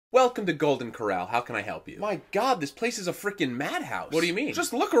Welcome to Golden Corral. How can I help you? My God, this place is a freaking madhouse. What do you mean?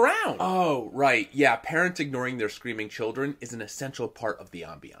 Just look around. Oh, right. Yeah, parents ignoring their screaming children is an essential part of the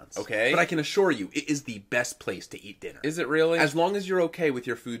ambiance. Okay. But I can assure you, it is the best place to eat dinner. Is it really? As long as you're okay with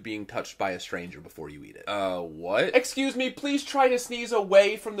your food being touched by a stranger before you eat it. What? Excuse me, please try to sneeze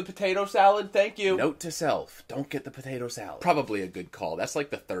away from the potato salad. Thank you. Note to self, don't get the potato salad. Probably a good call. That's like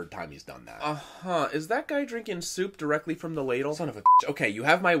the third time he's done that. Uh-huh. Is that guy drinking soup directly from the ladle? Son of a bitch. Okay, you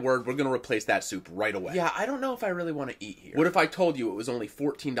have my word. We're gonna replace that soup right away. Yeah, I don't know if I really want to eat here. What if I told you it was only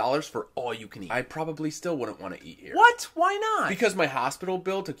 $14 for all you can eat? I probably still wouldn't want to eat here. What? Why not? Because my hospital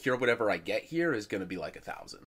bill to cure whatever I get here is gonna be like $1,000.